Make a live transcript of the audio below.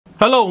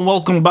Hello and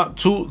welcome back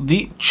to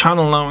the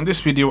channel. Now in this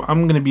video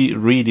I'm going to be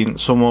reading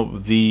some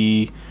of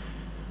the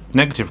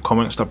negative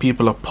comments that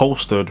people have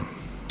posted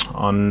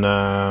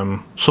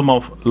on some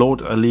of Lord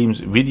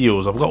Aleem's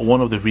videos. I've got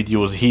one of the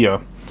videos here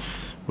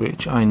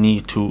which I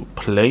need to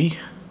play,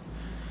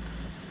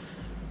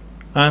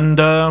 and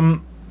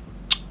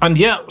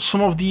yeah,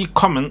 some of the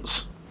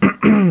comments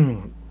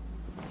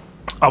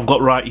I've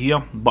got right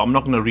here, but I'm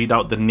not going to read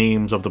out the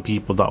names of the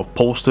people that have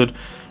posted,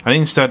 and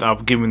instead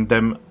I've given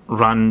them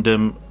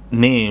random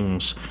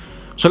names.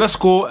 So let's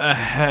go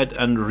ahead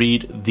and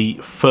read the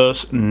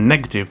first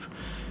negative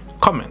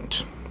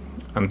comment,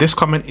 and this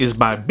comment is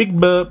by Big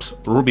Burps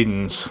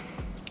Rubbins.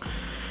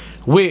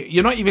 Wait,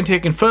 you're not even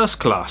taking first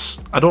class?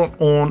 I don't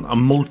own a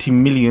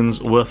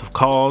multi-millions worth of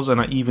cars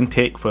and I even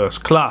take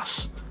first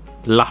class.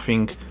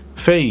 Laughing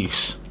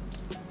face.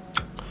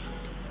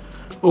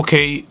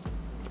 Okay,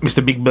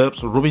 Mr. Big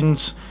Burps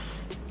Rubbins,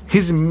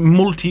 his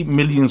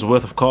multi-millions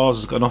worth of cars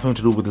has got nothing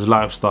to do with his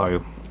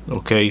lifestyle.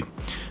 Okay,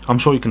 I'm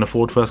sure you can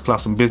afford first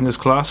class and business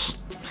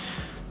class,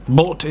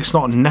 but it's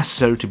not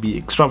necessary to be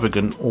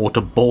extravagant or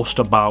to boast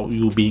about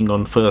you being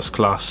on first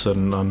class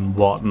and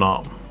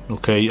whatnot.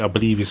 Okay, I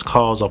believe his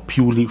cars are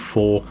purely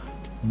for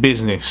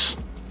business.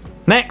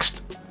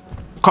 Next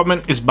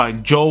comment is by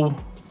Joe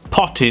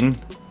Pottin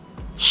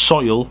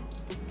Soil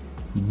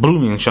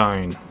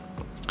Bloomingshine.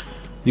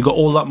 You got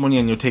all that money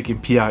and you're taking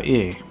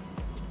PIA.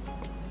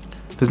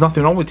 There's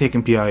nothing wrong with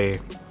taking PIA.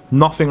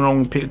 Nothing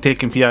wrong with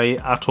taking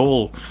PIA at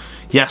all.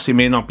 Yes, it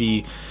may not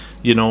be,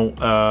 you know,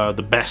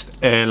 the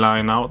best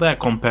airline out there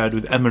compared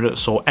with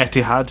Emirates or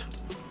Etihad,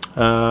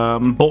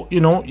 but you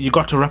know, you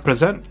got to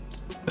represent,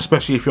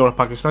 especially if you're a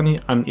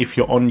Pakistani and if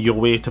you're on your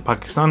way to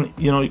Pakistan.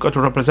 You know, you got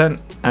to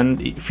represent, and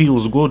it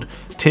feels good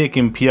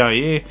taking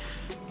PIA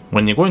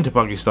when you're going to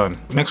Pakistan.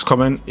 Next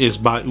comment is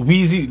by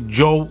Wheezy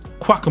Joe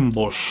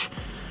Quackenbush.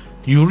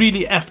 You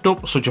really effed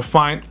up such a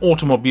fine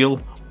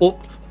automobile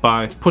up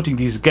by putting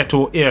these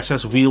ghetto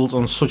ASS wheels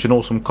on such an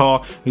awesome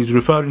car. He's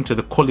referring to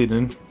the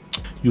Cullinan.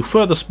 You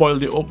further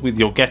spoiled it up with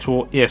your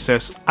ghetto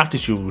ASS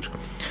attitude.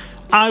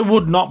 I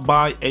would not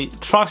buy a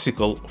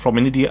tricycle from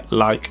an idiot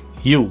like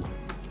you.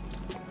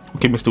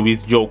 Okay, Mr.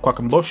 Wheezy Joe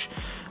Quackenbush,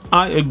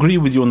 I agree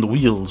with you on the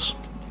wheels.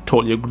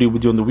 Totally agree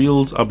with you on the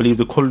wheels. I believe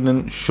the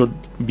Cullinan should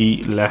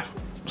be left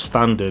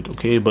standard,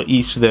 okay, but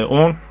each their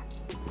own.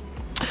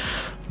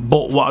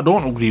 But what I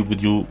don't agree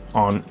with you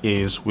on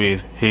is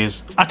with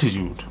his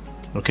attitude.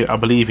 Okay, I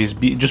believe he's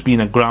just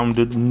being a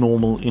grounded,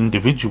 normal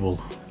individual.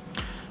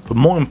 But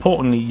more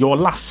importantly, your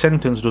last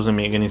sentence doesn't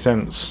make any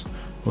sense.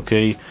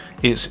 Okay,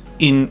 it's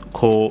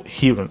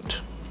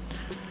incoherent.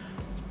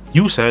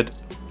 You said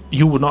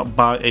you would not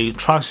buy a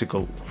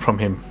tricycle from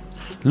him.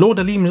 Lord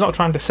Aleem is not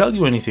trying to sell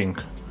you anything.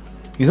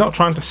 He's not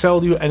trying to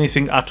sell you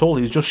anything at all.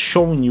 He's just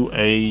showing you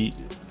a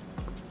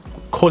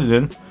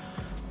Cullinan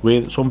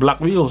with some black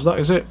wheels. That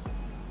is it.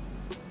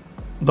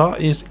 That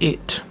is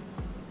it.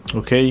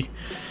 Okay,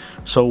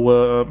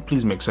 so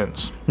please make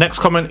sense. Next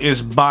comment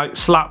is by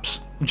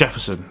Slaps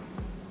Jefferson.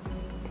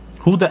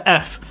 Who the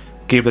F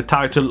gave the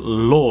title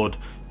Lord?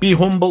 Be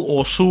humble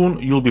or soon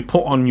you'll be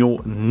put on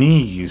your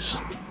knees.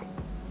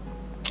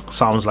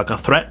 Sounds like a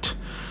threat.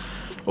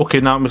 Okay,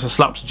 now Mr.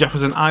 Slaps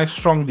Jefferson, I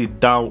strongly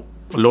doubt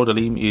Lord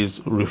Aleem is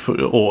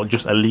or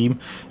just Aleem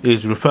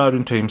is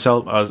referring to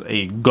himself as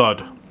a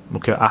god.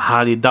 Okay, I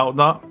highly doubt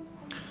that.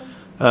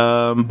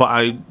 But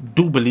I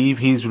do believe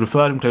he's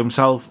referring to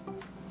himself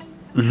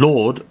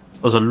Lord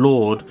as a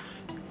lord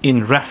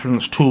in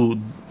reference to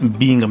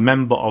being a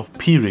member of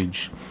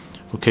peerage.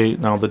 Okay,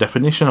 now the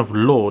definition of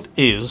lord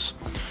is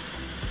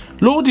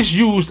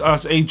used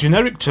as a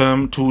generic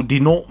term to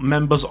denote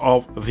members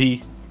of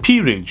the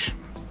peerage.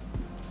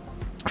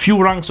 Few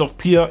ranks of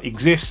peer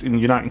exist in the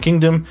United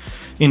Kingdom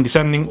in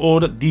descending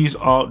order. These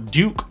are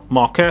Duke,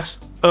 Marquess,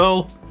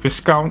 Earl,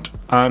 Viscount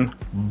and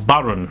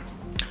Baron.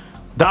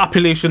 The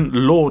appellation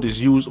Lord is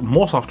used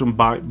most often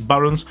by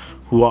barons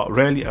who are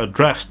rarely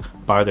addressed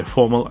by the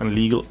formal and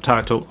legal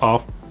title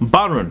of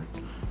Baron.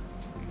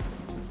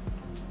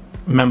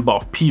 Member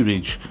of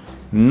peerage,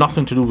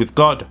 nothing to do with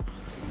God.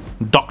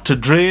 Dr.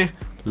 Dre,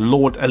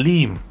 Lord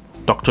Aleem.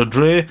 Dr.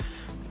 Dre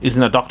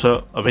isn't a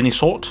doctor of any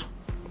sort,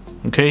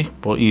 okay,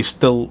 but he's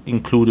still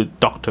included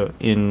doctor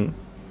in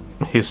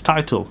his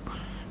title.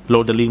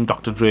 Lord Aleem,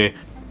 Dr. Dre,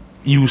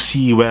 you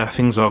see where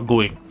things are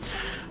going.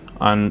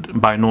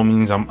 And by no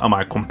means am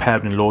I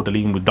comparing Lord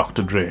Aleem with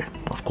Dr. Dre.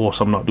 Of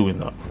course I'm not doing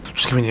that.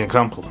 Just giving you an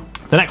example.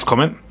 The next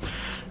comment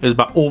is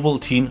by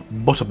Ovaltine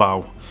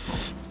Butterbow.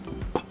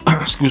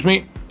 Excuse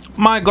me.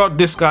 My God,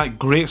 this guy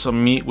grates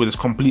on me with his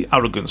complete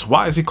arrogance.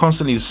 Why is he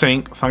constantly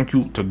saying thank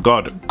you to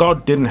God?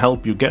 God didn't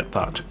help you get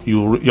that.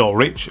 Your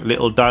rich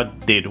little dad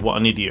did. What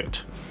an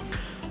idiot.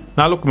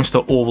 Now look,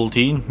 Mr.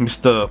 Ovaltine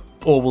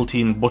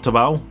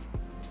Butterbow.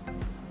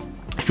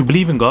 If you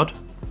believe in God,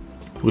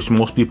 which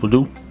most people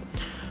do,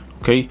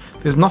 okay,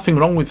 there's nothing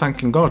wrong with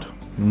thanking God.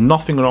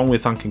 Nothing wrong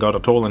with thanking God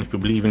at all. And if you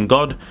believe in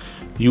God,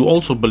 you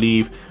also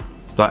believe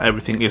that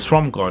everything is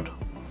from God.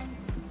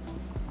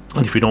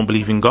 And if you don't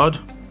believe in God,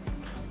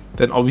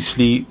 then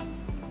obviously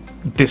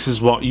this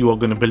is what you are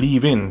going to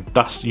believe in.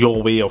 That's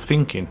your way of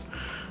thinking.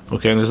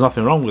 Okay, and there's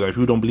nothing wrong with that. If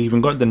you don't believe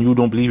in God, then you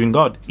don't believe in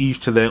God. Each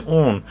to their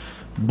own.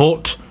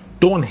 But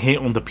don't hate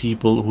on the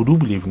people who do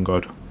believe in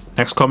God.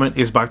 Next comment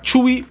is by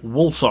Chewy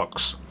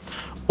Woolsocks.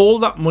 All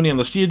that money on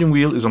the steering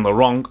wheel is on the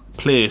wrong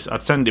place.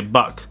 I'd send it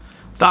back.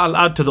 That'll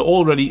add to the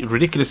already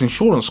ridiculous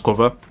insurance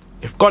cover.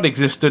 If God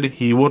existed,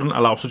 he wouldn't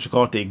allow such a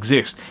car to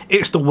exist.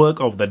 It's the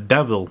work of the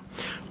devil.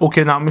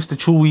 Okay, now Mr.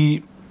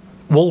 Chewy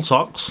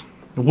Woolsocks,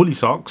 Woolly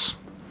Socks,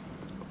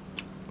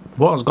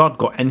 what has God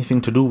got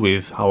anything to do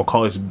with how a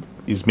car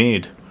is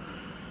made?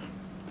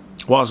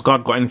 What has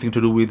God got anything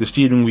to do with the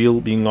steering wheel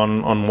being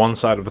on one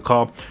side of the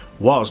car?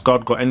 What has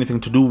God got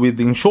anything to do with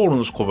the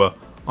insurance cover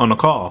on a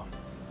car?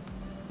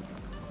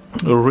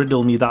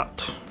 Riddle me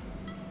that.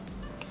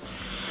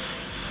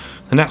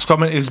 The next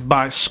comment is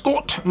by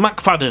Scott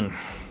McFadden.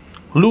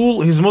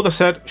 Lul, his mother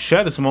said,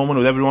 share this moment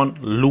with everyone.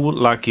 Lul,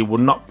 like he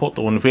would not put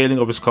the unveiling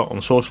of his car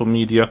on social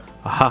media.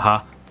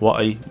 Haha,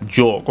 what a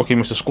joke. Okay,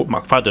 Mr. Scott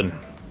McFadden.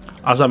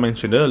 As I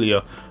mentioned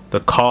earlier, the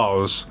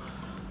cars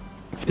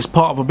is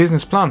part of a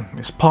business plan.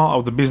 It's part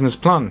of the business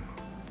plan.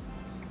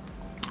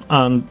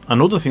 And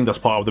another thing that's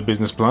part of the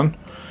business plan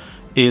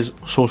is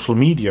social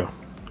media.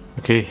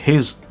 Okay,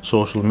 his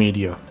social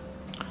media.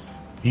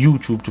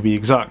 YouTube to be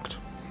exact.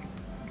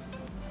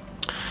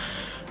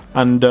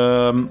 And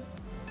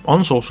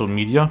on social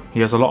media, he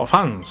has a lot of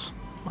fans.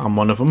 I'm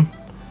one of them.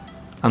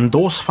 And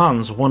those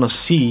fans want to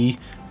see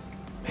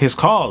his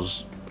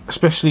cars,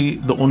 especially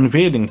the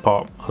unveiling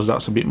part, because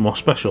that's a bit more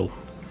special.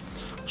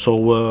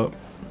 So,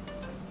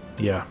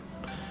 yeah,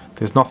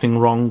 there's nothing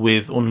wrong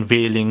with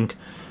unveiling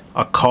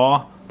a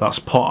car. That's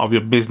part of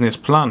your business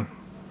plan.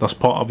 That's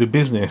part of your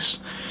business.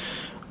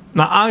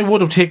 Now, I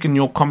would have taken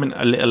your comment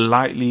a little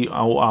lightly.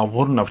 I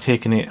wouldn't have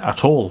taken it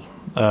at all.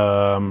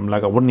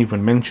 Like I wouldn't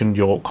even mention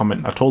your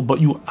comment at all, but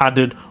you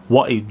added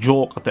what a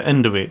joke at the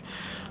end of it.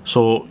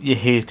 So you're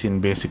hating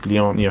basically,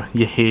 aren't you?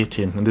 You're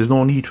hating, and there's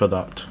no need for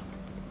that.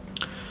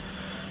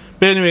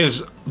 But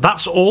anyways,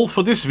 that's all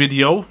for this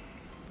video.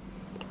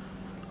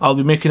 I'll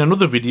be making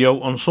another video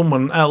on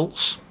someone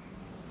else,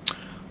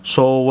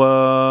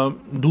 so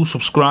do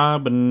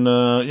subscribe and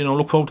you know,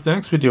 look forward to the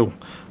next video,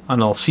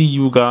 and I'll see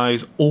you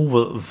guys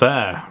over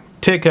there.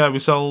 Take care of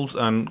yourselves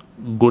and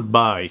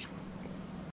goodbye.